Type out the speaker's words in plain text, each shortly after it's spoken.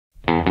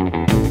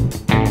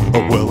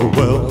Oh well, oh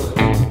well.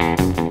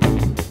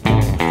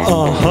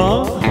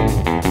 Uh-huh.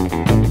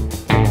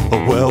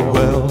 Oh well,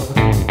 well.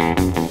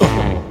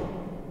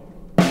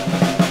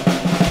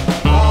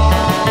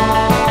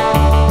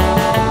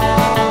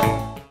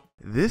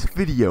 This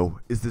video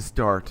is the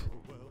start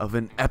of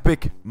an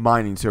epic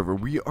mining server.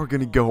 We are going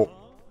to go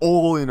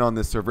all in on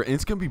this server, and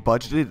it's going to be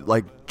budgeted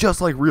like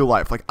just like real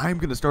life. Like, I'm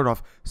going to start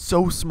off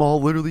so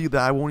small, literally,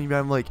 that I won't even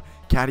have like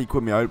cat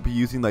equipment. I would be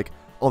using like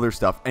other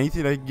stuff,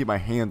 anything I can get my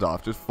hands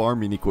off, just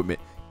farming equipment,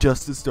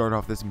 just to start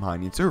off this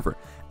mining server.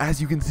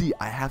 As you can see,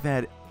 I have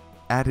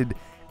added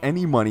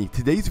any money.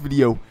 Today's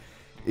video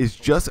is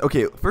just,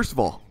 okay, first of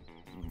all,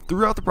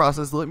 throughout the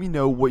process, let me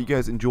know what you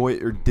guys enjoy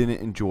or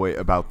didn't enjoy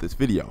about this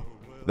video.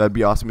 That'd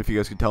be awesome if you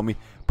guys could tell me.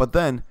 But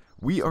then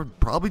we are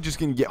probably just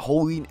going to get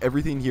holding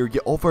everything here,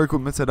 get all of our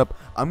equipment set up.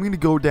 I'm going to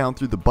go down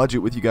through the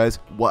budget with you guys,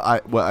 what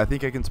I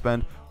think I can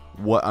spend,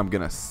 what I'm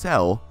going to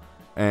sell,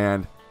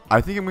 and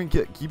I think I'm going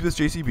to keep this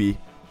JCB.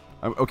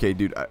 Okay,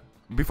 dude,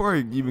 before I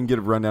even get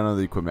a rundown of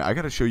the equipment, I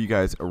got to show you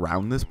guys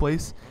around this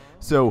place.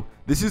 So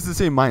this is the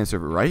same mine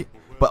server, right?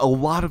 But a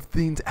lot of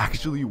things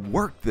actually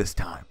work this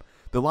time.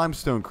 The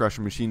limestone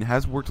crusher machine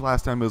has worked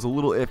last time. It was a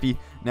little iffy.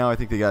 Now I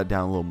think they got it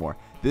down a little more.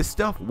 This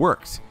stuff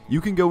works.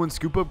 You can go and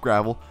scoop up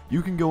gravel.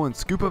 You can go and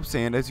scoop up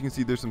sand. As you can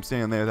see, there's some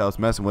sand there that I was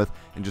messing with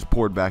and just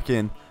poured back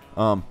in.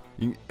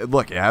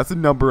 Look, it has a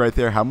number right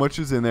there, how much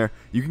is in there.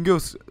 You can go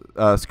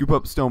scoop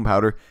up stone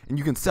powder, and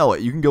you can sell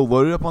it. You can go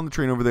load it up on the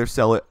train over there,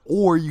 sell it,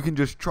 or you can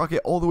just truck it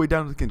all the way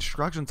down to the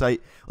construction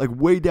site, like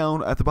way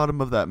down at the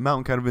bottom of that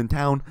mountain kind of in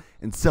town,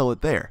 and sell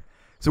it there.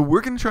 So we're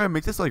going to try and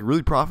make this like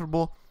really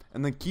profitable,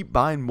 and then keep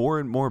buying more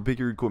and more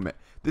bigger equipment.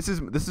 This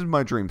is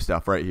my dream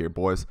stuff right here,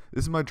 boys.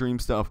 This is my dream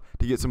stuff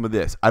to get some of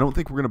this. I don't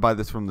think we're going to buy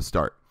this from the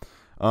start.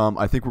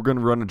 I think we're going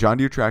to run a John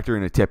Deere tractor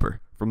and a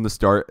tipper from the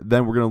start.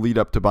 Then we're going to lead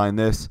up to buying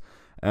this.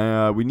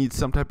 We need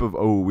some type of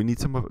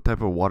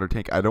water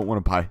tank. I don't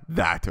want to buy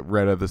that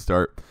right at the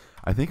start.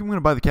 I think I'm going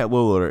to buy the cat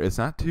low loader. It's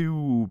not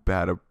too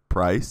bad a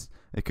price.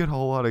 It could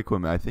hold a lot of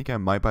equipment. I think I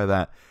might buy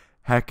that.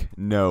 Heck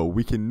no,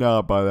 we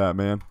cannot buy that,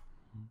 man.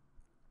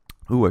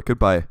 Ooh, I could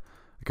buy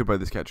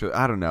this cat trailer.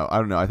 I don't know.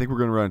 I think we're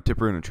going to run a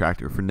tipper and a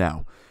tractor for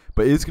now.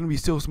 But it's going to be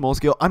still small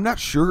scale. I'm not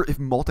sure if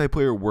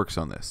multiplayer works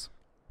on this.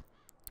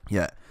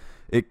 Yeah.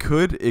 It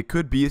could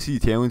be see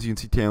tailings. You can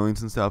see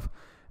tailings and stuff.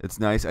 It's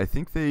nice. I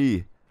think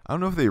I don't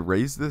know if they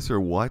raised this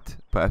or what,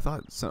 but I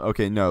thought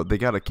okay, no, they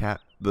got a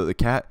cat. The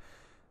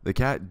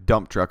cat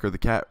dump truck, or the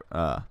cat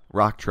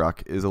rock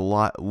truck, is a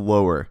lot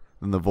lower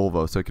than the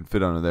Volvo, so it can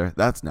fit under there.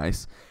 That's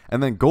nice.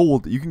 And then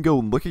gold, you can go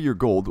and look at your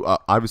gold.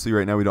 Obviously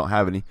right now we don't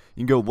have any.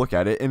 You can go look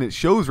at it, and it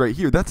shows right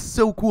here. That's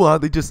so cool how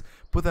they just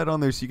put that on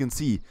there so you can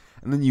see.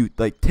 And then you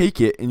like take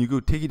it and you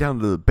go take it down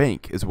to the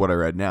bank, is what I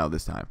read now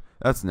this time.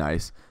 That's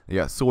nice. They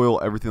got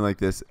soil, everything like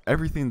this.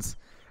 Everything's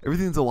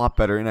a lot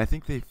better, and I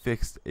think they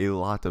fixed a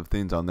lot of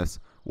things on this.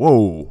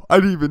 Whoa, I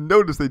didn't even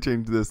notice they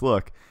changed this.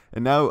 Look.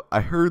 And now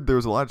I heard there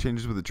was a lot of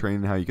changes with the train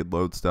and how you could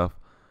load stuff.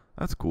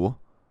 That's cool.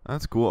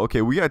 That's cool.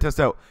 Okay, we got to test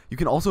out. You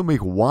can also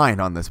make wine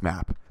on this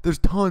map. There's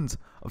tons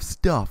of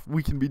stuff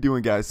we can be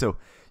doing, guys. So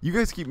you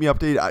guys keep me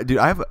updated. Dude,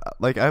 I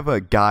have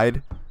a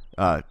guide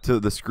to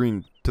the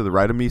screen to the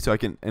right of me, so I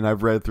can, and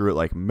I've read through it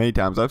like many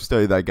times. I've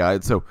studied that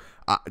guide. So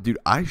dude,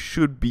 I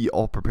should be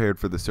all prepared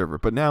for the server.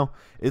 But now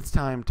it's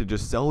time to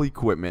just sell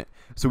equipment.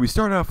 So we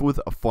start off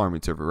with a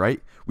farming server,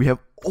 right? We have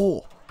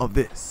all of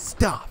this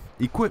stuff,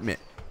 equipment.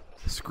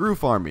 Screw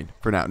farming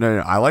for now. No,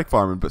 I like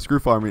farming, but screw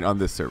farming on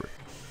this server.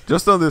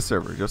 Just on this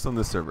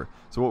server.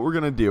 So what we're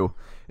going to do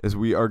is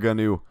we are going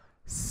to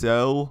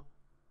sell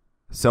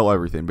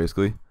everything,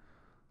 basically.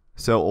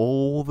 Sell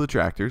all the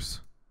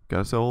tractors. Got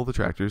to sell all the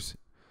tractors.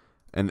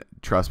 And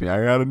trust me,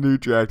 I got a new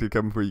tractor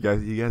coming for you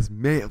guys. You guys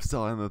may have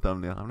saw it in the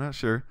thumbnail. I'm not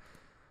sure.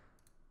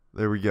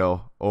 There we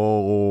go.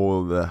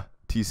 Oh, the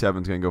T7 is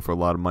going to go for a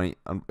lot of money.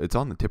 It's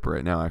on the tipper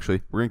right now,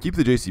 actually. We're going to keep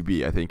the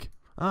JCB, I think.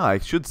 I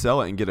should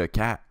sell it and get a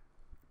cat.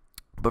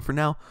 But for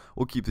now,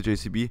 we'll keep the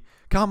JCB.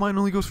 Combine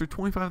only goes for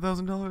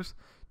 $25,000.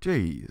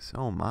 Jeez.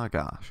 Oh, my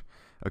gosh.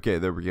 Okay,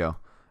 there we go.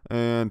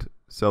 And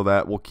sell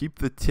that. We'll keep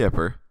the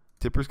tipper.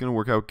 Tipper's going to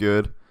work out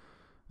good.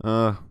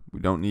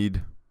 We don't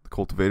need the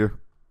cultivator.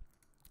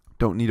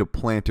 Don't need a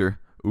planter.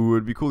 Ooh,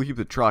 it'd be cool to keep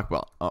the truck.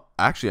 Well,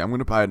 actually, I'm going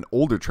to buy an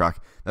older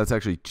truck that's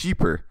actually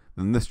cheaper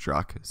than this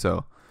truck.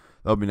 So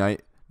that'll be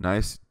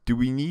nice. Do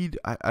we need...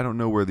 I don't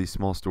know where these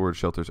small storage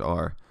shelters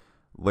are.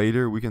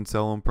 Later, we can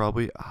sell them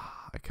probably.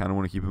 I kind of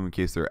want to keep them in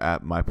case they're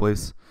at my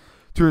place.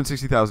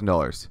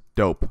 $260,000.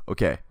 Dope.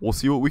 Okay, we'll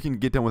see what we can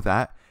get done with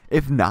that.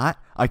 If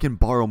not, I can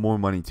borrow more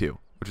money too,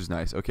 which is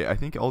nice. Okay, I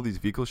think all these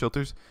vehicle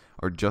shelters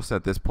are just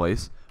at this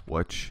place,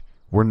 which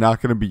we're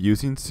not going to be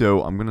using,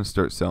 so I'm going to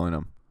start selling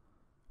them.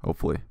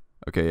 Hopefully.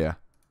 Okay, yeah.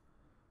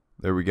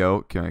 There we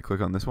go. Can I click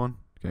on this one?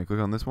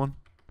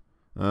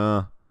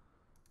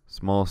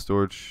 Small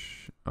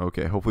storage.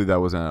 Okay, hopefully that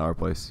wasn't at our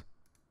place.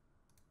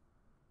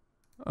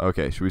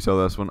 Okay, should we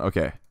sell this one?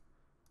 Okay.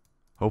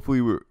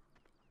 Hopefully we're...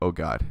 Oh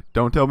god!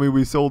 Don't tell me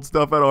we sold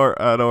stuff at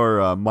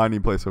our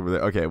mining place over there.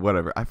 Okay,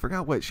 whatever. I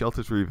forgot what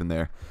shelters were even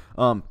there.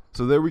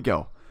 So there we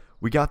go.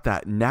 we got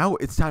that. Now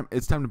it's time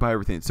to buy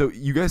everything. So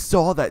you guys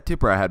saw that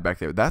tipper I had back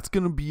there. That's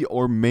going to be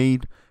our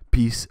main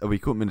piece of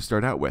equipment to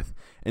start out with.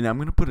 And I'm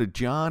going to put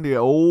a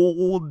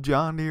old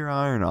John Deere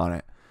iron on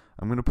it.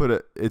 I'm going to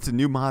put it's a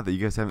new mod that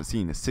you guys haven't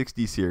seen, a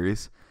 60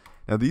 series.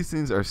 Now these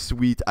things are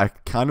sweet. I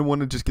kind of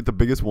want to just get the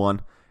biggest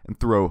one and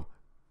throw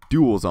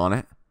duals on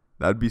it.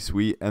 That'd be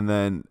sweet. And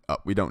then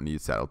we don't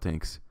need saddle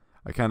tanks.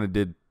 I kind of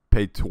did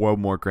pay 12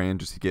 more grand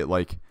just to get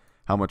like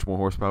how much more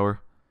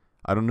horsepower.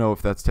 I don't know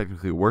if that's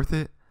technically worth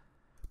it,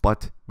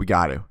 but we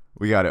got to.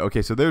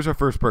 Okay, so there's our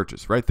first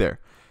purchase right there.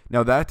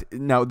 Now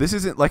this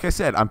isn't, like I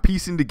said, I'm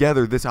piecing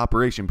together this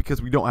operation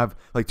because we don't have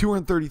like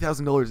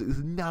 $230,000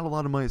 is not a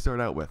lot of money to start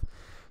out with.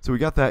 So we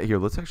got that here.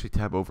 Let's actually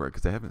tab over it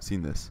because I haven't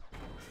seen this.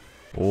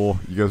 Oh,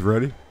 you guys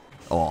ready?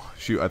 Oh,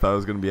 shoot. I thought it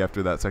was going to be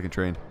after that second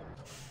train.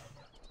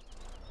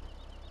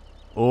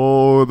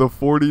 Oh, the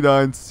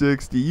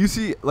 4960. You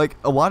see, like,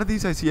 a lot of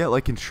these I see at,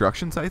 like,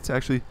 construction sites,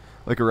 actually,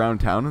 like, around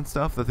town and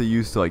stuff that they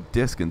use to, like,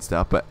 disc and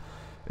stuff. But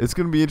it's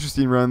going to be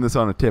interesting running this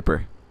on a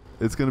tipper.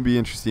 It's going to be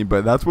interesting,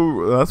 but that's what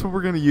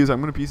we're going to use.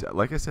 I'm going to piece,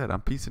 like I said,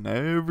 I'm piecing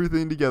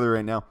everything together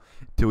right now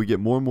until we get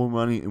more and more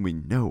money, and we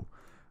know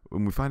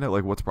when we find out,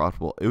 like, what's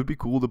profitable. It would be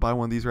cool to buy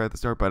one of these right at the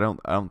start, but I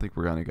don't think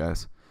we're going to,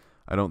 guys.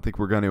 I don't think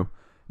we're going to.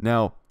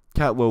 Now,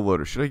 cat low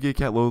loader. Should I get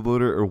cat low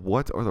loader, or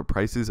what are the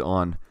prices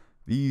on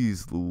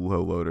these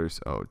low loaders?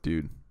 Oh,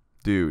 dude.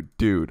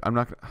 I'm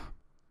not going to.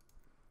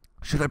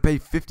 Should I pay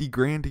 50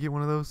 grand to get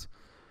one of those?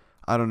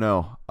 I don't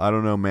know,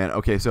 man.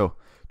 Okay, so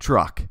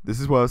truck. This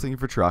is what I was thinking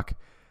for truck.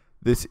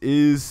 This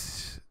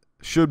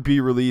should be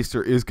released,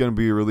 or is going to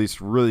be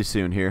released really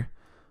soon here.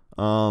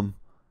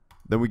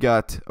 Then we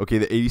got, okay,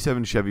 the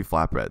 87 Chevy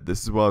flatbed.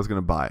 This is what I was going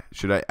to buy.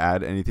 Should I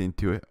add anything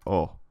to it?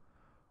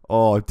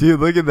 Oh, dude,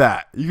 look at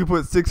that. You can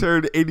put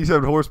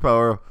 687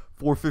 horsepower,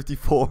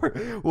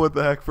 454. What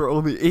the heck, for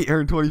only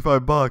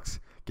 825 bucks.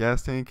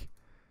 Gas tank.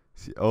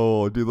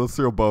 Oh, dude, let's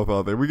throw both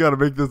out there. We got to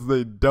make this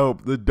thing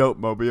dope. The dope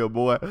mobile,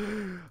 boy.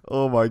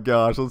 Oh, my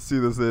gosh. Let's see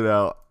this thing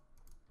out.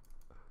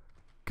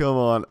 Come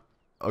on.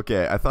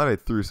 Okay, I thought I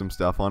threw some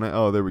stuff on it.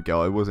 Oh, there we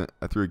go. It wasn't.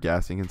 I threw a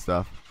gas tank and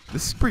stuff.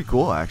 This is pretty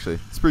cool, actually.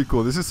 It's pretty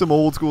cool. This is some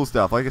old school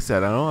stuff. Like I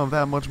said, I don't have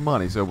that much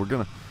money, so we're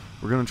gonna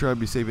try to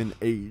be saving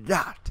a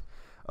lot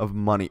of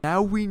money.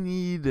 Now we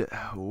need.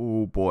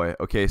 Oh boy.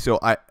 Okay, so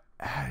I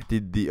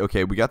did the.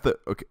 Okay, we got the.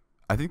 Okay,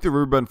 I think the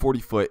Riverbend 40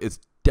 foot is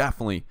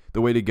definitely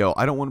the way to go.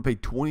 I don't want to pay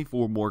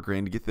 24 more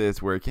grand to get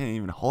this, where I can't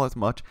even haul as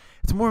much.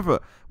 It's more of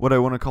a what I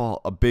want to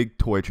call a big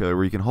toy trailer,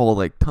 where you can haul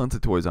like tons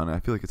of toys on it. I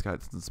feel like it's got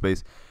tons of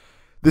space.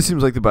 This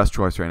seems like the best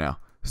choice right now.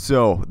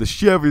 So the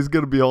Chevy is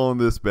gonna be all in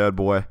this bad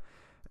boy.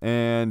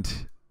 And,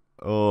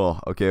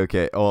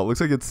 okay. Oh, it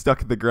looks like it's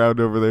stuck in the ground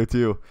over there,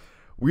 too.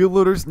 Wheel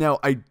loaders. Now,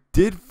 I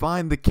did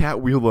find the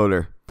cat wheel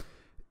loader.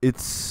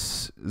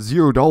 It's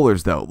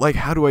 $0, though. Like,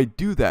 how do I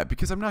do that?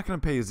 Because I'm not going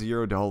to pay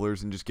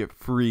 $0 and just get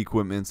free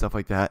equipment and stuff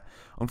like that.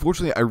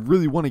 Unfortunately, I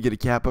really want to get a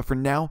cat, but for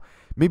now,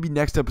 maybe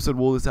next episode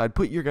we'll decide.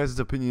 Put your guys'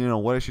 opinion in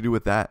on what I should do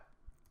with that.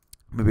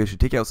 Maybe I should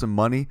take out some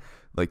money,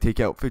 like take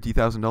out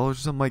 $50,000 or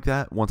something like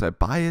that once I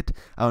buy it.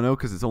 I don't know,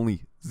 because it's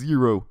only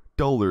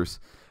 $0.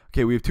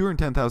 Okay, we have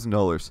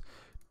 $210,000.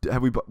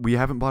 We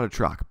haven't bought a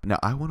truck. Now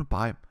I want to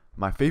buy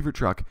my favorite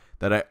truck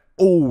that I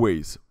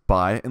always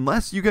buy,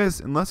 unless you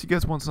guys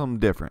want something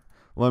different.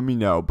 Let me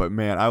know. But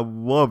man, I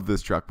love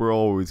this truck. We're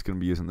always gonna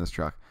be using this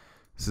truck.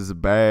 This is a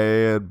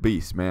bad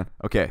beast, man.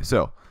 Okay,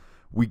 so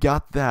we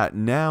got that.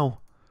 Now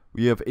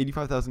we have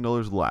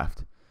 $85,000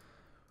 left.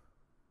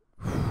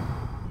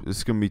 This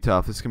is gonna be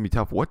tough.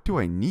 What do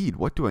I need?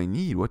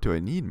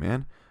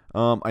 Man?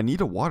 I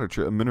need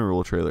a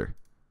mineral trailer.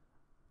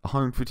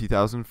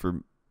 150,000 for,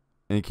 and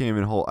it can't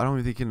even hold. I don't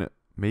even think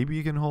maybe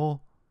you can hold.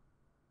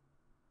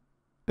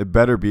 It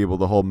better be able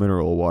to hold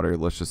mineral water.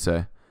 Let's just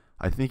say,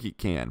 I think it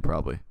can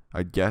probably.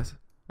 I guess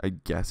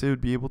it would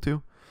be able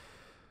to.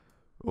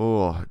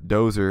 Oh,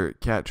 dozer,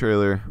 cat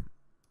trailer,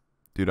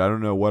 dude. I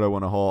don't know what I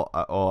want to haul.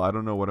 I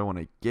don't know what I want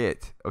to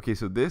get. Okay,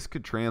 so this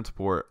could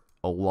transport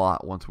a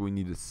lot once we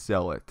need to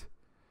sell it,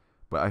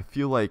 but I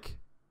feel like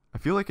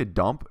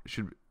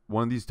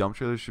one of these dump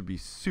trailers should be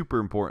super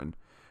important.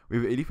 We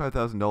have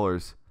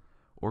 $85,000,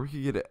 or we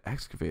could get an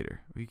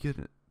excavator. We could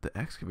get the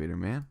excavator,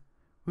 man.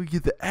 We could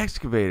get the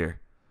excavator.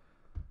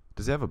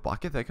 Does it have a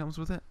bucket that comes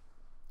with it?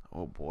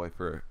 Oh boy,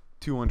 for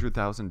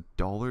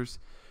 $200,000,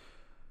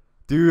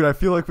 dude. I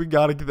feel like we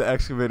gotta get the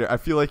excavator. I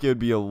feel like it would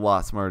be a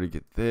lot smarter to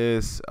get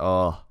this.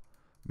 Oh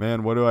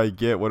man, what do I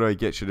get?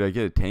 Should I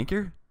get a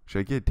tanker?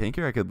 I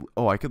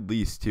could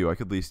lease two.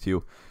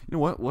 You know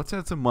what? Let's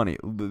add some money.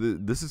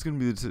 This is gonna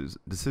be the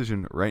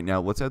decision right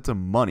now. Let's add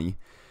some money.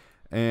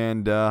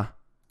 And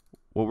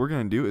what we're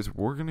going to do is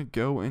we're going to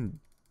go in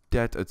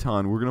debt a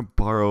ton. We're going to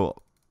borrow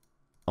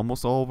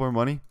almost all of our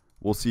money.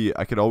 We'll see.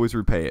 I could always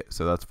repay it,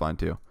 so that's fine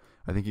too.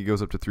 I think it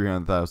goes up to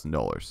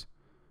 $300,000.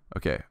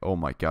 Okay. Oh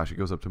my gosh, it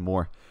goes up to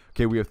more.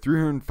 Okay, we have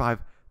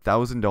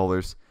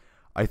 $305,000.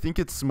 I think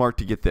it's smart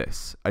to get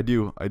this. I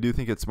do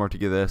think it's smart to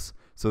get this.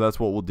 So that's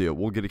what we'll do.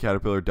 We'll get a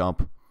Caterpillar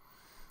dump.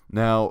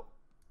 Now,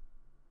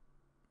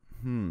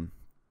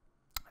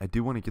 I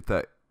do want to get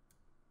that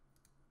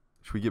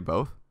Should we get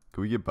both?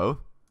 Can we get both?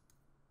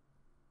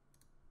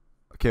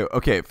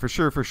 Okay, for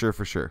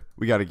sure.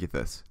 We got to get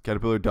this.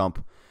 Caterpillar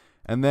dump.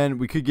 And then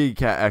we could get a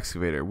cat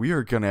excavator. We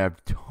are going to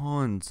have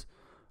tons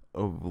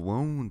of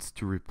loans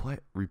to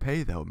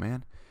repay though,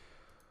 man.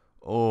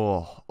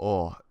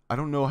 Oh. I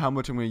don't know how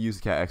much I'm going to use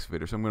the cat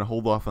excavator, so I'm going to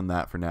hold off on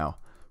that for now.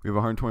 We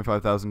have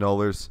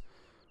 $125,000.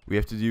 We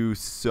have to do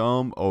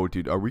some... Oh,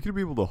 dude, are we going to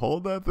be able to haul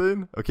that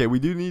thing? Okay, we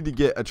do need to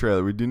get a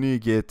trailer. We do need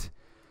to get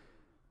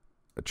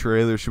a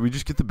trailer. Should we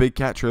just get the big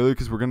cat trailer?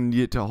 Because we're going to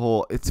need it to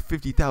haul... It's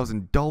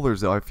 $50,000,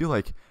 though. I feel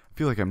like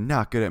I'm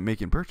not good at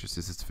making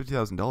purchases. It's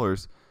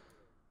 $50,000,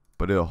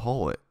 but it'll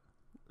haul it.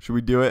 Should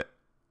we do it?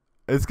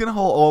 It's going to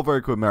haul all of our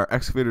equipment, our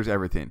excavators,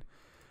 everything.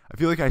 I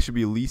feel like I should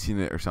be leasing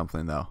it or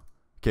something, though.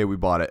 Okay, we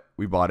bought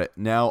it.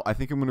 Now, I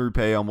think I'm going to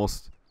repay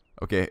almost...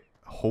 Okay,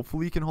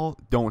 hopefully it can haul...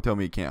 Don't tell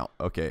me it can't.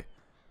 Okay.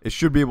 It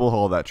should be able to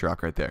haul that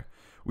truck right there.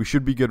 We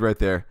should be good right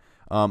there.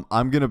 I'm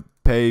going to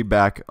pay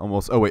back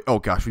almost... Oh, wait. Oh,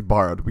 gosh, we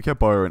borrowed. We kept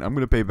borrowing. I'm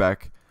going to pay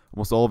back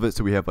almost all of it,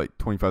 so we have like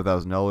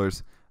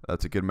 $25,000.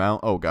 That's a good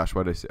amount. Oh, gosh,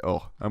 what did I say?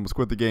 Oh, I almost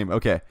quit the game.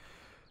 Okay.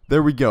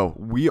 There we go.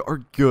 We are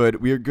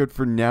good. We are good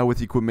for now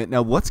with equipment.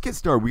 Now, let's get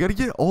started. We got to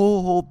get it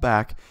all hauled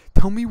back.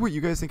 Tell me what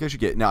you guys think I should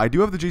get. Now, I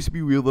do have the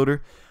JCB wheel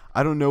loader.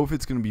 I don't know if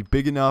it's going to be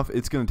big enough.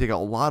 It's going to take a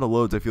lot of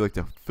loads, I feel like,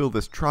 to fill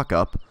this truck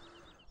up.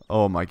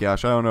 Oh my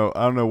gosh, I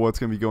don't know what's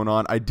going to be going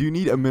on. I do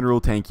need a mineral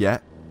tank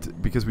yet,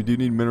 because we do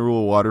need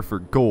mineral water for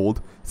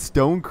gold.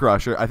 Stone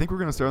crusher. I think we're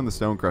going to start on the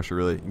stone crusher,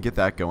 really, and get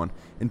that going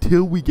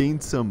until we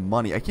gain some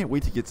money. I can't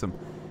wait to get some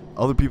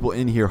other people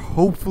in here.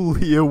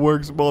 Hopefully it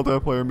works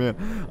multiplayer,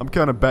 man. I'm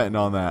kind of betting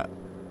on that.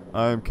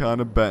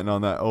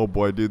 Oh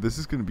boy, dude, this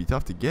is going to be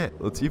tough to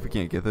get. Let's see if we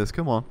can't get this.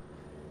 Come on.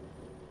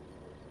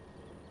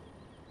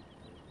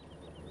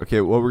 Okay,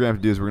 what we're going to have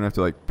to do is we're going to have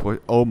to, like, push.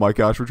 Oh, my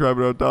gosh, we're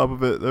driving on top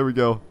of it. There we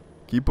go.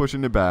 Keep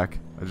pushing it back.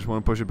 I just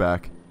want to push it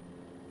back.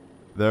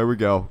 There we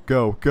go.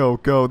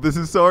 Go. This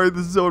is so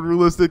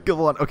unrealistic.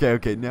 Come on.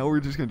 Okay. Now we're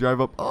just going to drive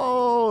up.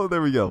 Oh,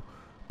 there we go.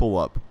 Pull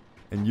up.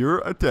 And you're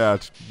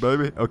attached,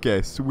 baby.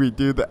 Okay, sweet,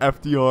 dude. The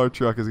FDR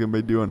truck is going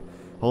to be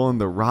hauling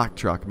the rock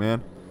truck,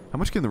 man. How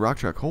much can the rock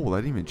truck hold? I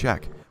didn't even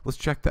check. Let's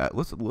check that.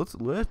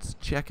 Let's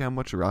check how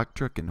much the rock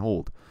truck can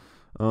hold.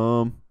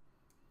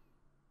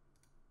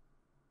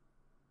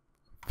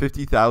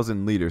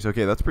 50,000 liters.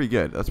 Okay, that's pretty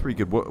good.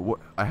 What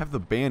I have the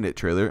Bandit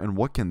trailer, and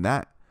what can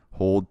that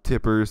hold?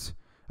 Tippers.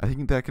 I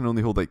think that can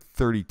only hold like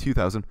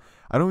 32,000.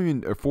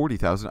 Or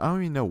 40,000. I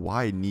don't even know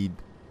why I need.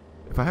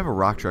 If I have a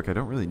rock truck, I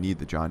don't really need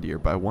the John Deere,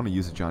 but I want to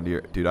use the John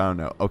Deere. Dude, I don't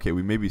know. Okay,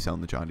 we may be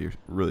selling the John Deere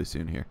really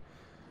soon here.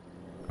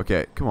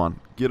 Okay, come on,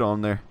 get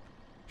on there.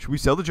 Should we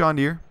sell the John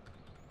Deere?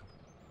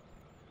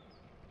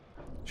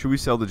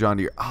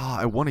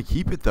 I want to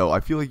keep it though. I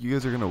feel like you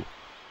guys are gonna.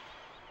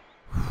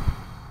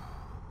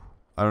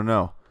 I don't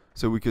know.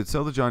 So we could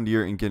sell the John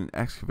Deere and get an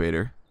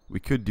excavator. We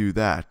could do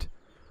that.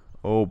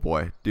 Oh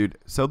boy, dude.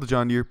 Sell the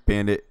John Deere,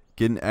 Bandit,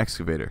 get an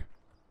excavator.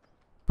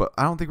 But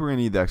I don't think we're going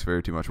to need the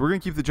excavator too much. We're going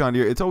to keep the John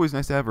Deere. It's always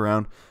nice to have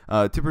around.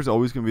 Tipper's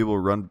always going to be able to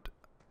run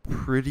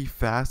pretty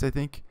fast, I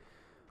think.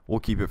 We'll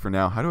keep it for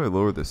now. How do I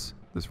lower this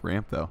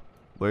ramp, though?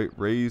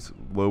 Raise,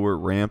 lower,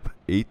 ramp,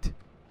 8.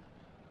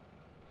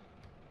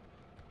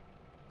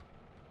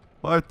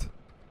 What?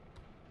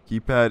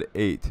 Keypad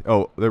 8.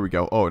 Oh, there we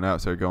go. Oh, now it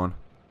started going.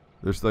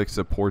 There's like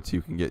supports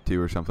you can get to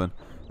or something.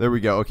 There we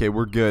go. Okay,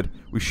 we're good.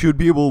 We should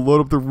be able to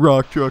load up the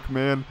rock truck,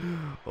 man.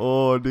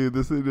 Oh, dude,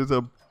 this thing is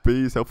a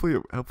beast. Hopefully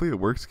it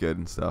works good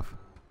and stuff.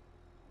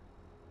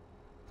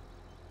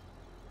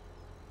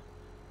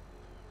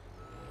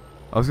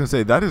 I was gonna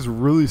say that is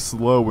really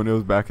slow when it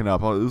was backing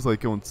up. Oh, it was like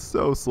going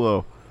so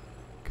slow.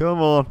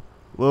 Come on,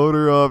 load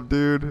her up,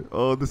 dude.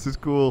 Oh, this is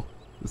cool.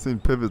 This thing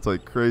pivots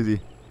like crazy.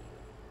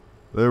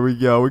 There we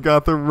go. We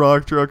got the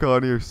rock truck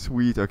on here.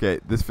 Sweet. Okay,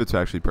 this fits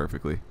actually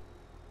perfectly.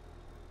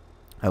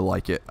 I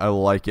like it a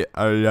lot.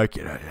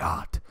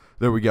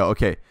 There we go.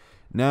 Okay,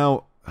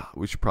 now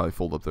we should probably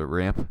fold up the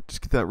ramp.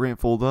 Just get that ramp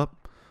fold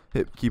up.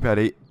 Hit keypad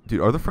 8.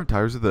 Dude, are the front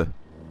tires of the...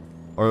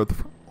 Oh,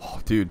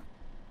 dude.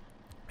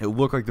 It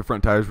looked like the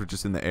front tires were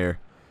just in the air.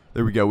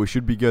 There we go. We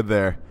should be good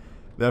there.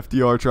 The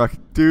FDR truck.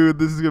 Dude,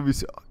 this is going to be...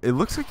 So, it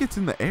looks like it's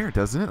in the air,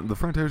 doesn't it? The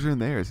front tires are in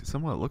the air.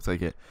 Somewhat it looks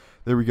like it.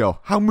 There we go.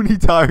 How many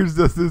tires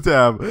does this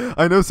have?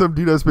 I know some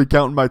dude has been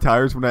counting my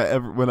tires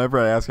whenever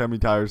I ask how many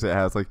tires it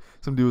has. Like,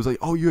 some dude was like,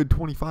 oh, you had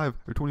 25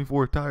 or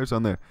 24 tires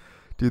on there.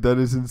 Dude, that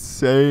is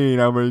insane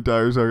how many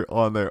tires are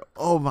on there.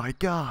 Oh, my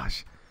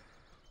gosh.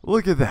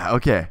 Look at that.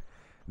 Okay.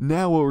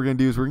 Now what we're going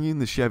to do is we're going to get in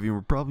the Chevy, and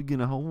we're probably going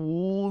to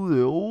hold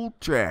the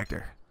old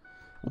tractor.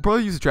 We'll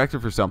probably use a tractor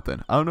for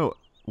something. I don't know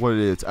what it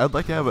is. I'd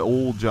like to have an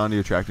old John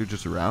Deere tractor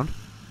just around,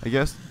 I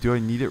guess. Do I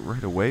need it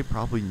right away?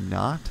 Probably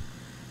not.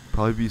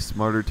 Probably be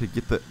smarter to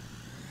get the...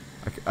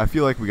 I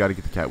feel like we got to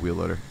get the cat wheel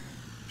loader.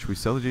 Should we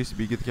sell the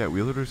JCB, get the cat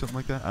wheel loader or something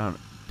like that? I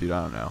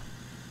don't know.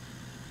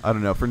 I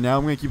don't know. For now,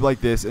 I'm going to keep it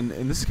like this. And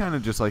this is kind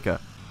of just like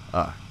a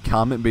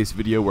comment-based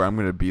video where I'm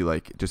going to be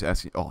like just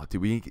asking, oh, did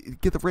we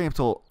get the ramps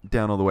all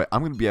down all the way?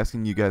 I'm going to be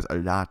asking you guys a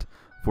lot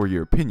for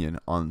your opinion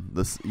on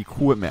this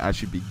equipment I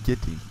should be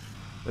getting.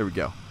 There we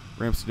go.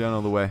 Ramps are down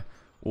all the way.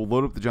 We'll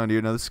load up the John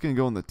Deere. Now this is going to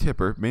go on the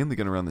tipper. Mainly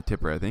going to run the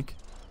tipper, I think.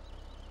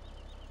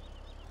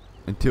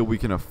 Until we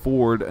can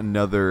afford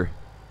another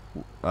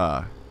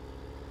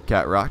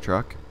cat rock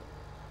truck.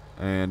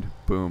 And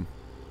boom.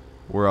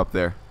 We're up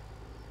there.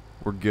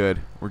 We're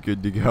good. We're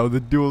good to go. The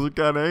duals are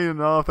kind of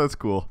hanging off. That's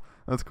cool.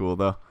 That's cool,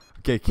 though.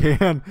 Okay,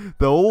 can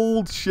the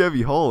old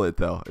Chevy haul it,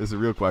 though, is the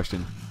real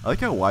question. I like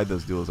how wide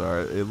those duals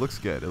are. It looks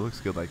good. It looks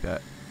good like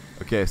that.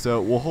 Okay,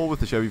 so we'll haul with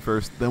the Chevy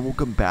first. Then we'll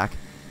come back,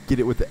 get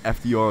it with the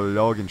FDR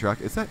logging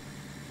truck. Is that...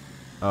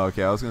 Oh,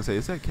 okay, I was going to say,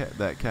 is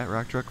that cat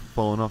rock truck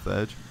falling off the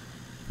edge?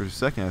 For a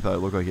second, I thought it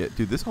looked like it.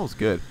 Dude, this haul's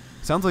good.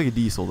 Sounds like a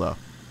diesel, though.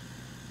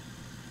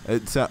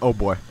 Oh,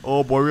 boy.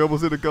 Oh, boy, we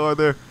almost hit a car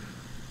there.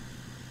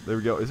 There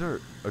we go. Is there...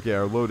 Okay,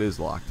 our load is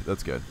locked.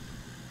 That's good.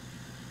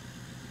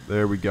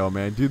 There we go,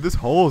 man. Dude, this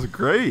hole is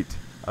great.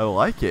 I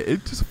like it.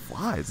 It just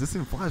flies. This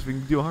thing flies. We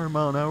can do 100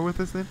 mile an hour with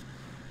this thing.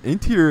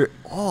 Interior.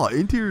 Oh,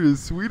 interior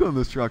is sweet on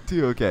this truck,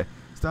 too. Okay.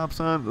 Stop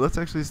sign. Let's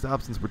actually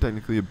stop since we're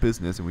technically a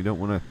business and we don't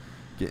want to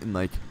get in,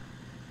 like...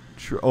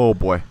 Oh,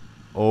 boy.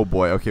 Oh,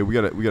 boy. Okay, we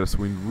gotta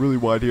swing really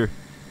wide here.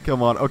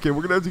 Come on. Okay,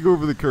 we're going to have to go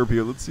over the curb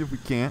here. Let's see if we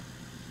can't.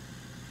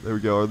 There we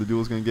go. Are the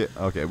duals going to get...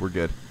 Okay, we're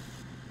good.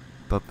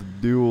 Thought the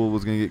dual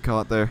was going to get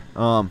caught there.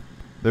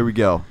 There we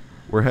go.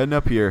 We're heading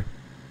up here.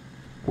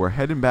 We're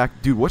heading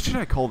back. Dude, what should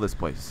I call this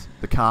place?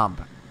 The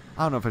comp.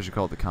 I don't know if I should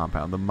call it the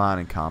compound. The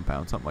mining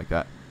compound. Something like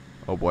that.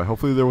 Oh, boy.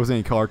 Hopefully there wasn't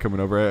any car coming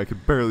over. I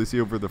could barely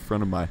see over the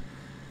front of my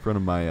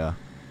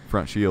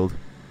front shield.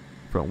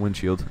 Front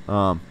windshield.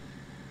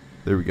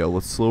 There we go.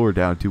 Let's slow her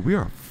down. Dude, we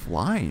are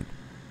flying.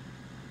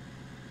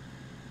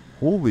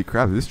 Holy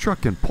crap. This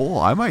truck can pull.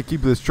 I might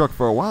keep this truck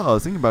for a while. I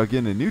was thinking about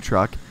getting a new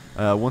truck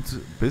once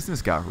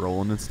business got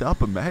rolling and stuff.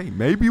 But, hey,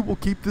 maybe we'll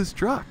keep this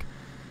truck.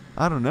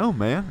 I don't know,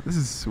 man. This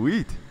is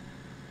sweet.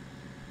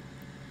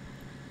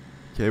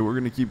 Okay, we're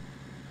going to keep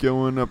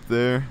going up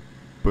there.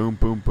 Boom,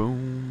 boom,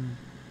 boom.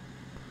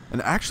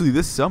 And actually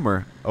this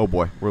summer, oh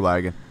boy, we're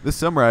lagging. This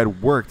summer I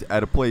had worked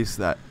at a place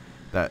that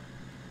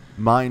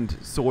mined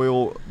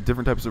soil,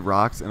 different types of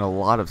rocks, and a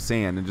lot of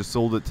sand, and just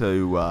sold it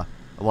to a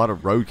lot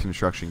of road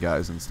construction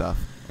guys and stuff.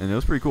 And it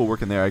was pretty cool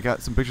working there. I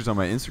got some pictures on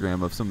my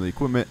Instagram of some of the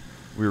equipment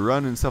we were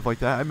running and stuff like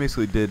that. I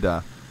basically did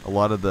a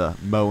lot of the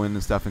mowing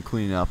and stuff and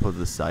cleaning up of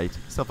the site,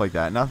 stuff like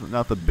that.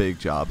 Not the big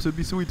jobs. It'd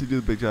be sweet to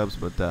do the big jobs,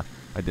 but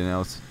I didn't. I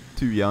was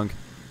too young.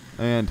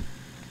 And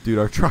dude,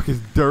 our truck is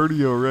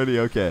dirty already.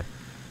 Okay,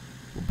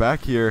 we're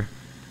back here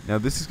now.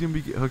 This is gonna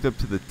be hooked up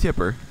to the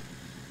tipper.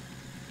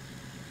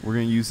 We're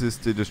gonna use this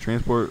to just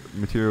transport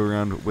material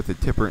around with a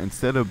tipper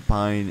instead of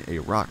buying a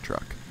rock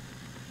truck.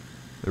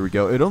 There we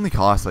go. It only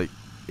costs like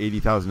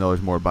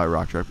 $80,000 more to buy a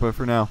rock truck, but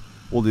for now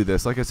we'll do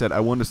this. Like I said, I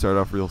wanted to start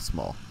off real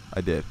small.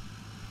 I did,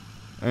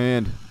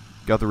 and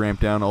got the ramp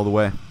down all the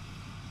way.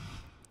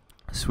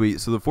 Sweet.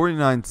 So the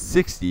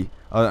 4960,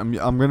 I'm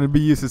going to be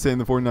used to saying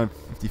the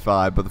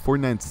 4955, but the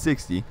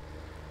 4960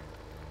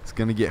 is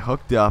going to get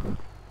hooked up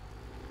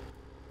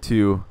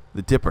to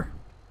the tipper.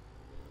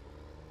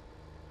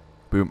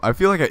 Boom. I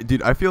feel like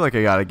I feel like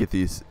I got to get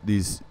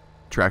these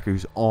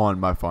tractors on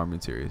my farming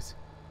series.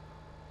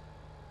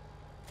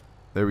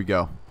 There we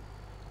go.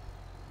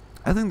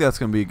 I think that's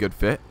going to be a good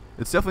fit.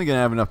 It's definitely going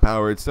to have enough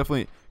power. It's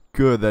definitely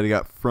good that it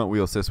got front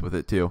wheel assist with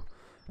it too.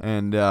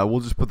 And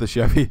we'll just put the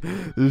Chevy.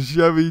 The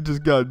Chevy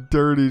just got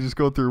dirty, just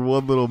going through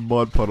one little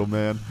mud puddle,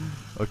 man.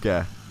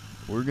 Okay,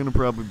 we're gonna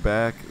probably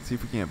see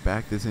if we can't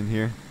back this in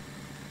here.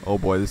 Oh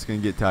boy, this is gonna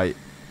get tight.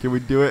 Can we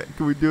do it?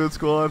 Can we do it,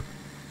 squad?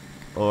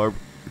 Or,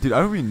 dude, I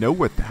don't even know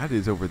what that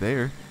is over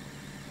there.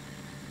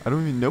 I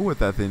don't even know what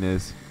that thing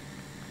is.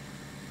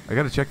 I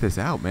gotta check this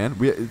out, man.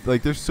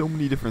 There's so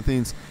many different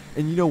things.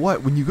 And you know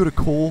what? When you go to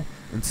coal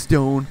and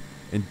stone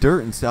and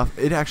dirt and stuff,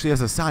 it actually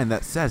has a sign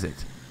that says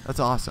it. That's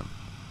awesome.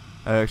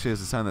 It actually has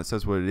a sign that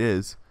says what it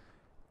is.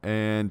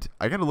 And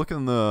I gotta look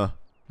in the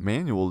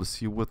manual to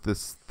see what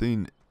this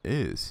thing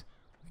is.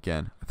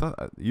 Again, I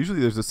thought usually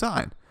there's a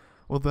sign.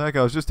 Well, the heck,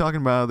 I was just talking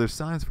about how there's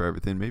signs for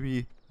everything.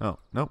 Maybe, oh,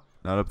 nope,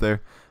 not up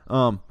there.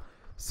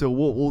 So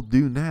what we'll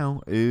do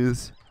now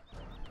is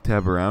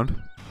tab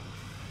around.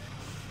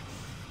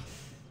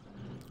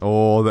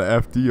 Oh, the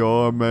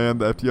FDR, man,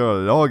 the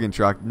FDR logging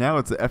truck. Now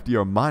it's the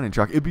FDR mining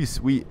truck. It'd be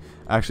sweet.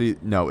 Actually,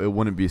 no, it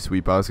wouldn't be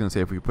sweet. But I was gonna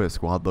say if we could put a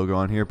squad logo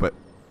on here, but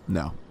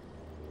no,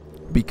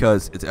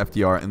 because it's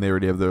FDR and they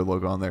already have their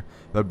logo on there.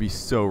 That'd be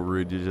so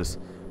rude to just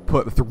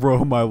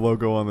throw my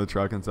logo on the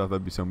truck and stuff.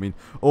 That'd be so mean.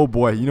 Oh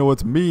boy, you know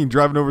what's mean?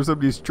 Driving over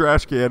somebody's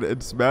trash can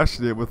and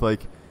smashing it with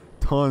like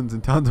tons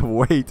and tons of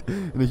weight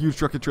in a huge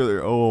truck and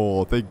trailer.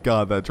 Oh, thank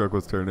God that truck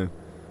was turning.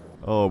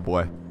 Oh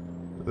boy,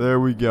 there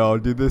we go.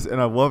 Do this, and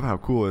I love how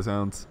cool it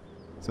sounds.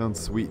 Sounds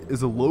sweet.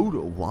 Is the load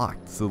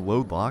locked? Is the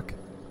load lock?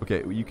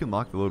 Okay, you can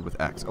lock the load with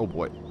X. Oh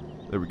boy,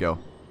 there we go.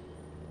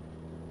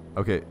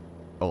 Okay.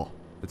 Oh,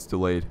 it's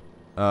delayed.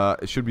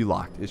 It should be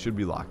locked. It should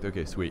be locked.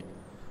 Okay, sweet.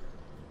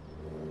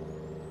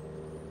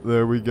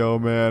 There we go,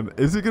 man.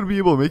 Is it going to be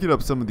able to make it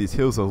up some of these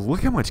hills?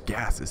 Look how much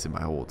gas is in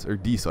my holds. Or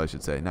diesel, I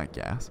should say. Not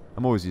gas.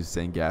 I'm always used to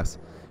saying gas.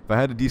 If I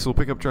had a diesel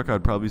pickup truck,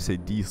 I'd probably say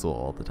diesel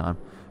all the time.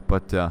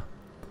 But,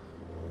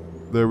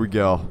 There we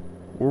go.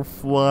 We're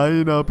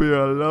flying up here.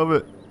 I love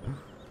it.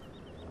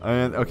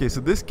 And okay, so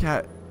this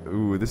cat.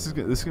 Ooh, this is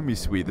gonna be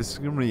sweet. This is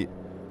gonna be.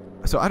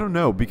 So I don't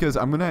know, because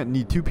I'm gonna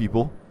need 2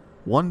 people,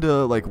 one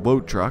to like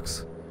load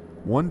trucks,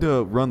 one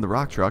to run the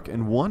rock truck,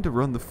 and one to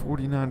run the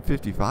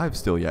 4955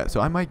 still yet. So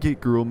I might get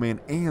Girl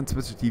Man and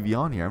Spencer TV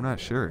on here. I'm not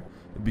sure.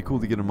 It'd be cool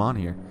to get them on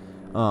here.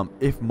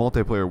 If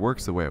multiplayer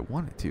works the way I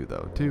want it to,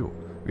 though, too.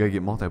 We gotta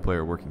get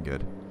multiplayer working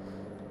good.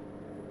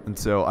 And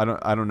so I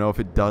don't know if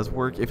it does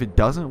work. If it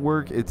doesn't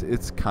work,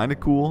 it's kind of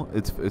cool.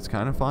 It's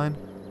kind of fine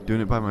doing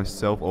it by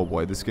myself. Oh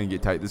boy, this is gonna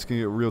get tight. This is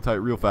gonna get real tight,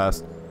 real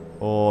fast.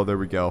 Oh, there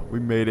we go. We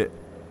made it.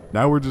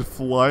 Now we're just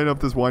flying up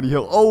this windy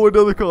hill. Oh,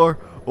 another car.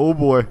 Oh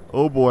boy.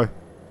 Oh boy.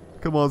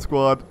 Come on,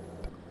 squad.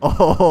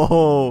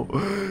 Oh,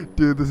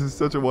 dude, this is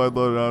such a wide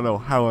load. I don't know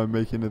how I'm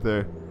making it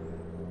there.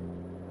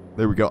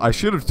 There we go. I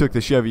should have took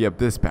the Chevy up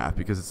this path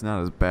because it's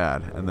not as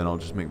bad. And then I'll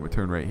just make my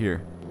turn right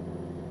here.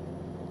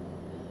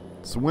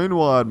 Swing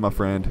wide, my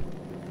friend.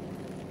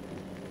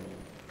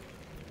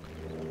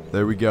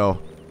 There we go.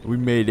 We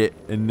made it.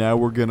 And now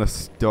we're going to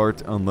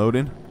start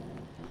unloading.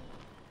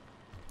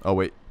 Oh,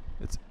 wait.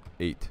 It's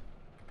 8.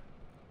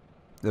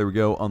 There we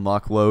go.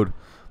 Unlock load.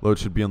 Load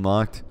should be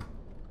unlocked.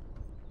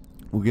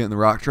 We'll get in the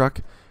rock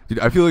truck. Dude,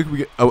 I feel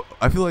like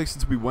I feel like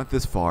since we went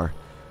this far,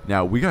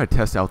 now we gotta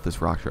test out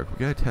this rock truck. We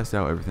gotta test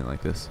out everything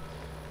like this.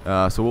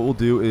 So what we'll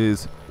do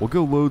is we'll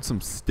go load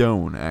some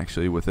stone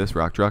actually with this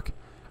rock truck.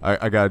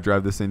 I gotta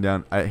drive this thing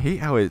down. I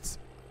hate how it's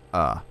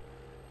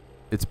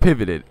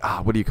pivoted.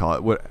 What do you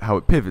call it? How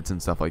it pivots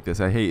and stuff like this.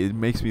 I hate it.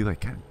 Makes me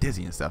like kind of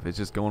dizzy and stuff. It's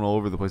just going all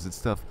over the place.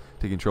 It's tough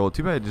to control.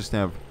 Too bad it just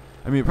have.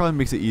 I mean, it probably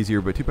makes it easier,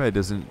 but too bad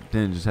it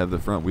didn't just have the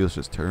front wheels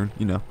just turn,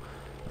 you know.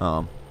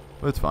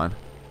 But it's fine.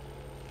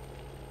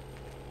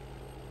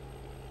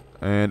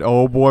 And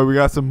oh boy, we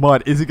got some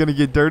mud. Is it gonna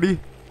get dirty?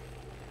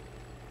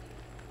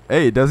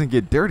 Hey, it doesn't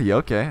get dirty.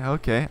 Okay,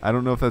 okay. I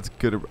don't know if that's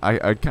good.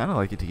 I kind of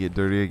like it to get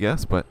dirty, I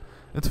guess, but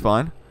it's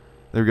fine.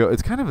 There we go.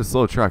 It's kind of a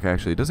slow truck,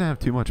 actually. It doesn't have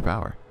too much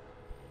power.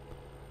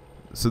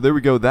 So there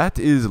we go. That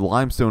is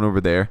limestone over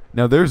there.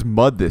 Now there's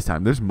mud this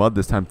time. There's mud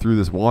this time through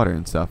this water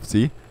and stuff.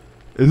 See?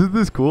 Isn't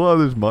this cool how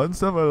there's mud and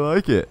stuff? I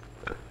like it.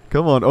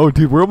 Come on. Oh,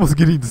 dude, we're almost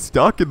getting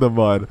stuck in the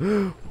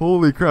mud.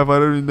 Holy crap. I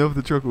don't even know if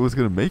the truck was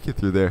going to make it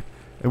through there.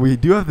 And we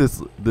do have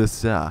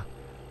this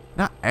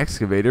not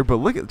excavator,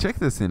 but check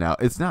this thing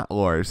out. It's not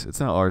ours. It's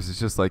not ours. It's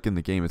just like in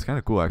the game. It's kind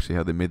of cool, actually,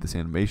 how they made this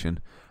animation.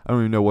 I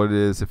don't even know what it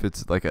is. If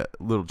it's like a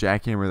little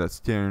jackhammer that's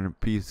tearing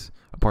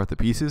apart the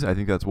pieces. I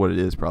think that's what it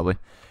is, probably.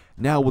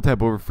 Now we'll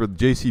tap over for the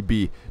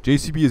JCB.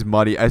 JCB is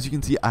muddy. As you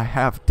can see, I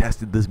have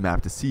tested this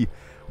map to see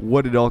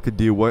what it all could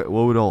do, what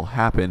would all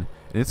happen.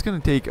 And it's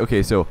going to take,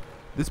 okay, so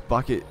this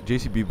bucket,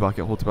 JCB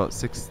bucket, holds about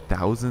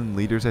 6,000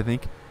 liters, I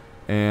think.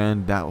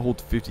 And that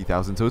holds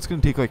 50,000. So it's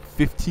going to take like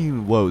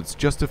 15 loads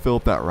just to fill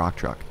up that rock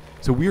truck.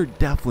 So we are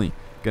definitely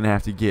going to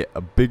have to get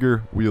a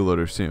bigger wheel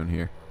loader soon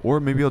here. Or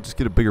maybe I'll just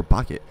get a bigger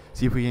bucket.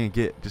 See if we can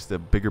get just a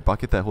bigger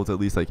bucket that holds at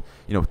least like,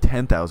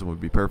 10,000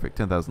 would be perfect.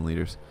 10,000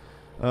 liters.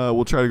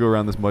 We'll try to go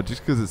around this mud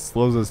just because it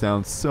slows us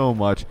down so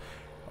much.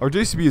 Our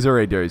JCB is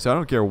already dirty, so I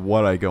don't care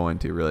what I go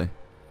into, really.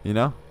 You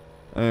know?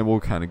 And we'll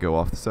kind of go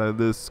off the side of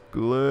this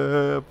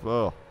cliff.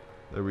 Oh,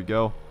 there we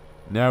go.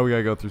 Now we got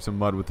to go through some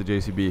mud with the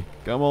JCB.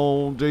 Come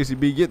on,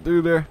 JCB, get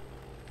through there.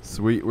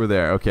 Sweet, we're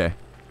there. Okay.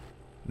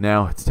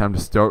 Now it's time to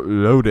start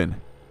loading.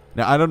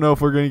 Now, I don't know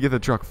if we're going to get the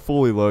truck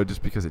fully loaded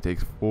just because it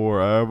takes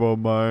forever,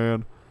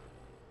 man.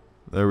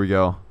 There we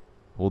go.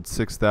 Hold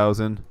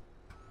 6,000.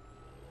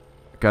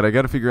 God, I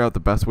got to figure out the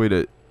best way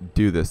to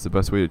do this. The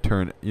best way to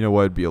turn. You know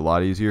what? It'd be a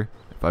lot easier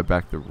if I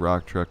back the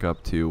rock truck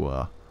up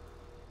to,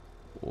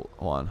 hold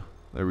on.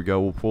 There we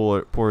go.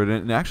 We'll pour it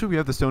in. And actually, we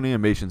have the stone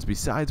animations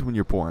besides when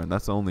you're pouring.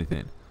 That's the only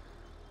thing.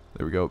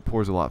 There we go. It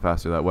pours a lot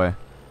faster that way.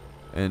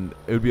 And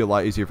it would be a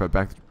lot easier if I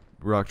backed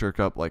the rock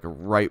truck up like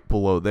right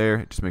below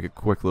there. Just make a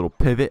quick little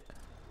pivot.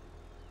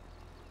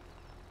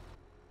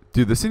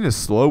 Dude, this thing is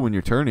slow when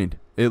you're turning.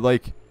 It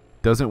like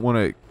doesn't want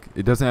to.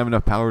 It doesn't have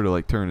enough power to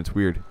like turn. It's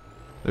weird.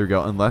 There we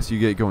go. Unless you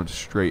get going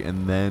straight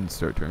and then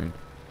start turning.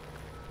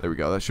 There we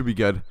go. That should be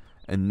good.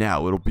 And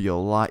now it'll be a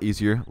lot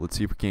easier. Let's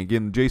see if we can't get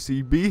in the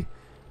JCB.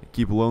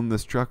 Keep loading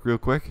this truck real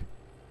quick.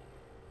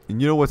 And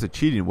you know what's a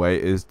cheating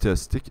way is to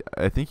stick.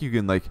 I think you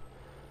can like.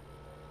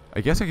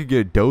 I guess I could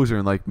get a dozer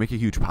and like make a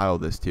huge pile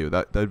of this too.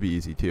 That'd be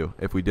easy too.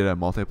 If we did a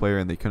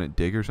multiplayer and they couldn't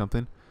dig or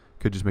something,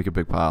 could just make a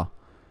big pile.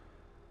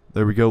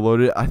 There we go,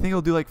 loaded. I think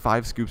I'll do like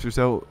 5 scoops or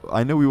so.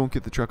 I know we won't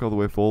get the truck all the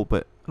way full,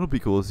 but it'll be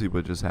cool to see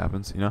what just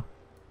happens, you know.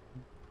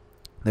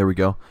 There we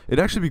go.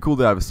 It'd actually be cool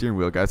to have a steering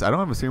wheel, guys. I don't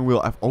have a steering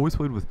wheel. I've always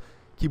played with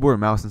keyboard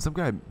and mouse, and some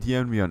guy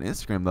DM'd me on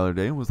Instagram the other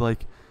day and was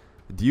like,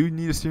 do you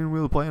need a steering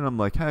wheel to play? And I'm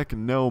like, heck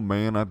no,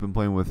 man. I've been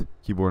playing with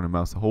keyboard and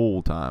mouse the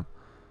whole time.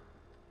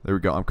 There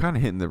we go. I'm kind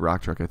of hitting the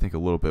rock truck, I think, a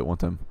little bit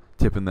once I'm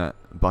tipping that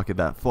bucket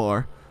that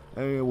far.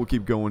 And we'll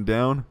keep going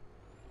down.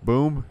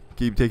 Boom.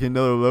 Keep taking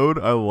another load.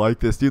 I like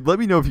this, dude. Let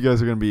me know if you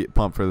guys are gonna be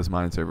pumped for this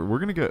mining server. We're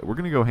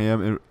gonna go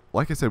ham. And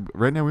like I said,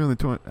 right now we only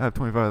have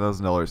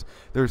 $25,000.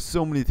 There's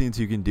so many things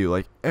you can do.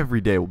 Like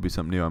every day will be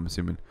something new, I'm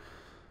assuming.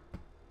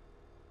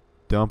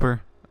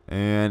 dumper.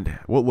 And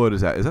what load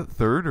is that? Is that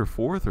third or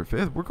fourth or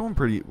fifth? We're going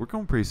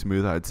pretty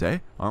smooth, I'd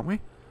say, aren't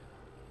we?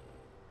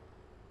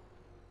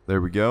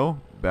 There we go.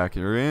 Back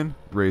her in.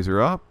 Raise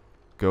her up.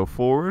 Go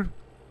forward.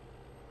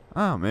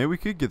 Oh, maybe we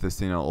could get this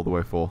thing all the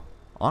way full.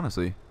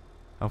 Honestly,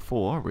 how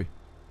full are we?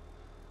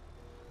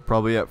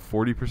 Probably at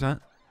 40%,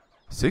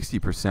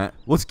 60%.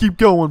 Let's keep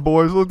going,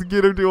 boys. Let's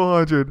get her to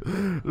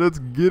 100. Let's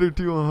get her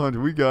to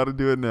 100. We got to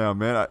do it now,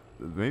 man.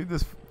 Maybe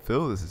this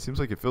fills. It seems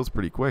like it fills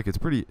pretty quick. It's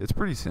pretty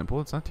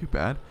simple. It's not too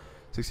bad.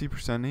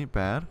 60% ain't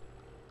bad.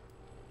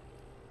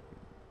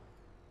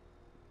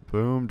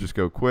 Boom. Just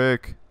go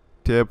quick.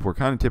 Tip. We're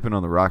kind of tipping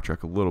on the rock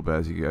truck a little bit,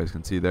 as you guys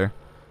can see there.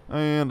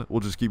 And we'll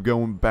just keep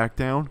going back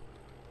down.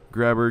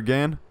 Grab her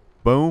again.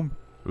 Boom.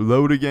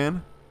 Load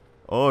again.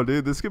 Oh,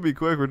 dude, this could be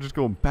quick. We're just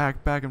going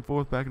back and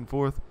forth, back and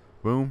forth.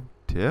 Boom.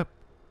 Tip.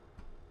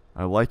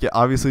 I like it.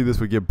 Obviously, this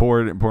would get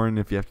boring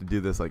if you have to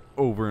do this like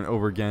over and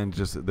over again.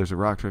 Just there's a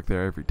rock truck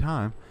there every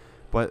time.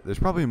 But there's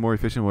probably a more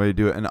efficient way to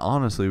do it. And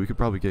honestly, we could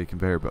probably get a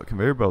conveyor belt.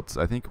 Conveyor belts,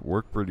 I think,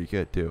 work pretty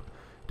good too,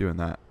 doing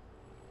that.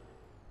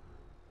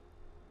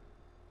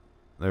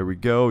 There we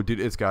go. Dude,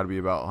 it's got to be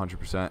about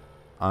 100%.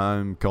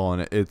 I'm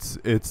calling it.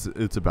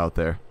 It's about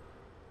there.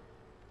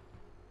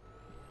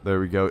 There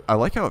we go. I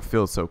like how it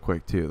feels so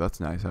quick too. That's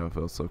nice how it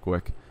feels so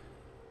quick.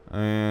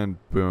 And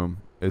boom.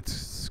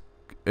 It's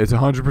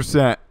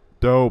 100%.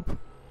 Dope.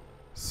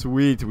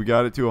 Sweet. We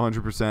got it to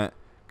 100%.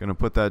 Gonna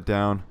put that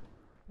down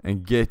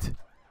and get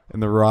in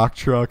the rock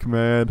truck,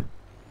 man.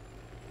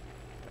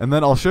 And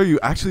then I'll show you.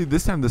 Actually,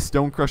 this time the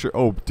stone crusher.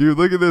 Oh, dude,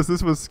 look at this.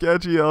 This was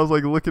sketchy. I was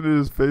like looking at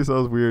his face. That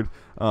was weird.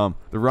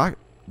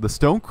 The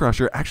stone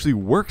crusher actually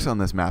works on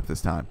this map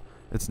this time.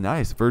 It's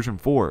nice. Version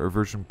 4 or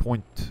version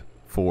 0.4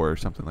 or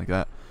something like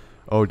that.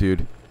 Oh,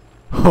 dude.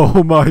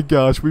 Oh, my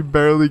gosh. We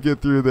barely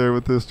get through there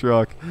with this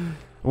truck.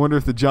 I wonder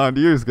if the John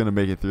Deere is going to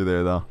make it through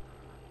there, though.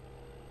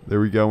 There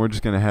we go. We're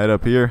just going to head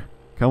up here.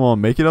 Come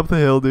on. Make it up the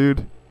hill,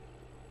 dude.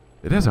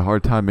 It has a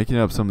hard time making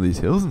it up some of these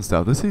hills and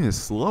stuff. This thing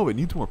is slow. It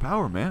needs more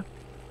power, man.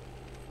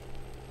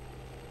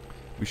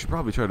 We should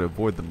probably try to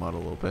avoid the mud a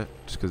little bit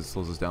just because it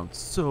slows us down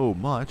so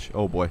much.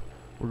 Oh, boy.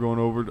 We're going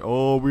over.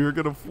 Oh, we are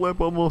going to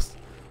flip almost.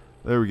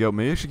 There we go.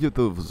 Maybe I should get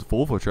those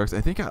Volvo trucks.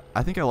 I think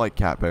I like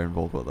Cat better than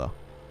Volvo, though.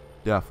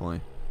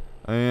 Definitely.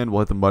 And we'll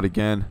hit the mud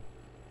again.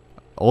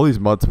 All these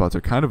mud spots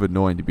are kind of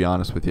annoying, to be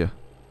honest with you.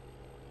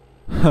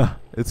 I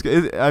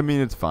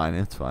mean, it's fine.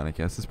 It's fine, I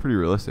guess. It's pretty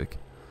realistic.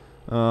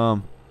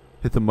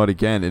 Hit the mud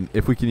again, and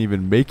if we can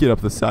even make it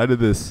up the side of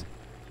this.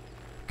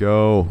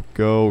 Go,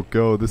 go,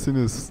 go. This thing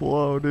is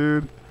slow,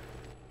 dude.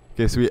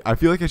 Okay, so I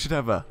feel like I should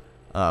have a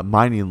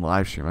mining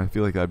live stream. I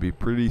feel like that'd be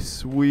pretty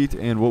sweet.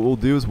 And what we'll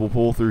do is we'll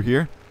pull through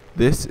here.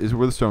 This is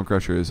where the stone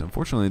crusher is.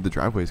 Unfortunately, the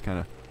driveway is kind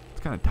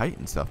of tight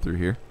and stuff through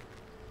here.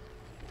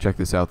 Check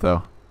this out,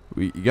 though.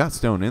 You got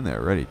stone in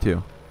there already,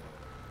 too.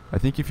 I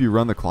think if you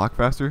run the clock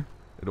faster,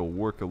 it'll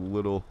work a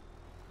little.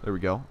 There we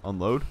go.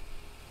 Unload.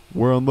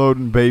 We're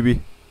unloading,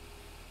 baby.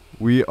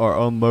 We are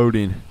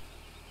unloading.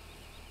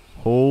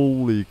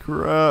 Holy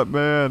crap,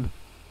 man.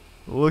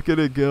 Look at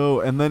it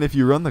go. And then if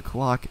you run the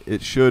clock,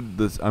 it should.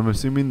 I'm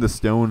assuming the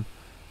stone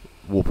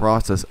will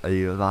process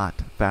a lot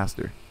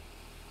faster.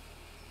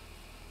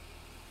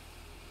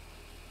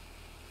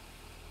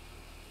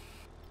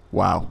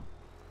 Wow.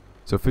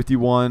 So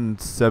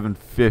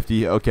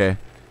 51,750. Okay.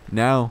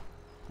 Now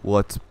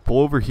let's pull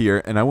over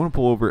here, and I want to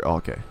pull over. Oh,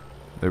 okay.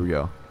 There we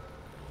go.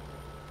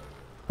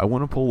 I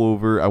want to pull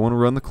over. I want to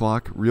run the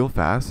clock real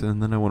fast,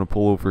 and then I want to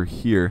pull over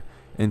here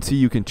and see.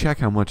 You can check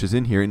how much is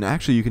in here, and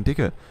actually you can take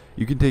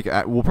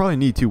we'll probably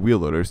need 2 wheel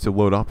loaders to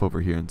load up over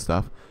here and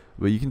stuff,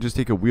 but you can just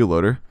take a wheel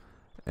loader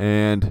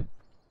and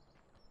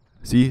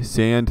see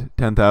sand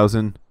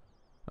 10,000,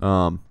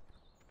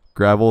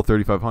 gravel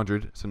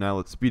 3,500. So now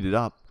let's speed it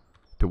up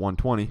to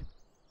 120.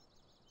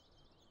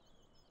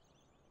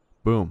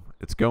 Boom.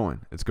 It's going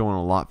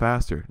a lot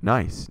faster.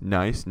 Nice.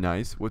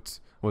 What's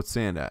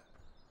sand at?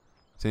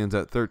 Sand's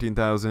at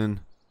 13,000.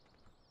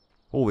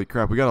 Holy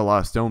crap, we got a lot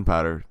of stone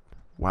powder.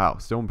 Wow,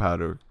 stone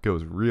powder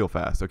goes real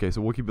fast. Okay,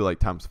 so we'll keep it like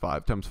times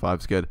 5. Times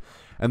 5's good.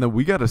 And then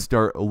we got to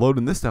start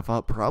loading this stuff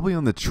up, probably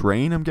on the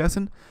train, I'm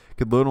guessing.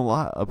 Could load a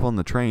lot up on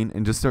the train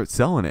and just start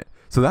selling it.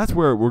 So that's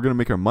where we're going to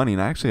make our money.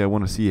 And actually, I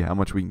want to see how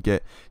much we can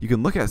get. You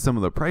can look at some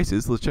of the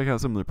prices. Let's check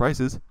out some of the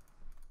prices.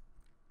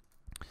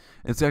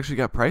 It's actually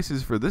got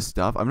prices for this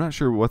stuff. I'm not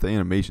sure what the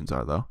animations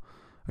are, though.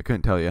 I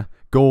couldn't tell you.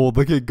 Gold.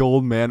 Look at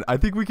gold, man. I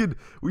think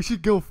we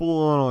should go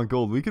full on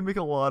gold. We can make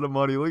a lot of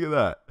money. Look at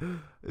that.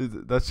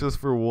 That's just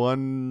for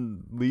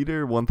 1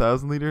 liter,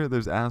 1,000 liter.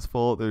 There's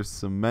asphalt. There's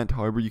cement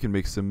harbor. You can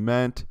make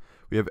cement.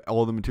 We have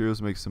all the materials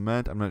to make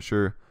cement. I'm not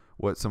sure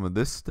what some of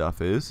this stuff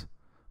is,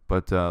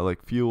 but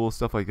like fuel,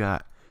 stuff like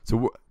that.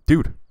 So,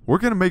 dude, we're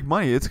gonna make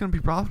money. It's gonna be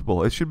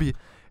profitable. It should be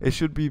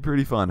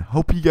pretty fun.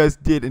 Hope you guys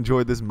did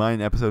enjoy this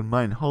mine episode,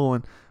 mine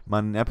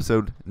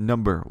episode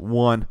number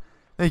 1.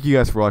 Thank you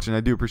guys for watching. I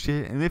do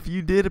appreciate it. And if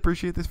you did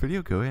appreciate this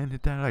video, go ahead and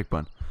hit that like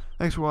button.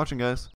 Thanks for watching, guys.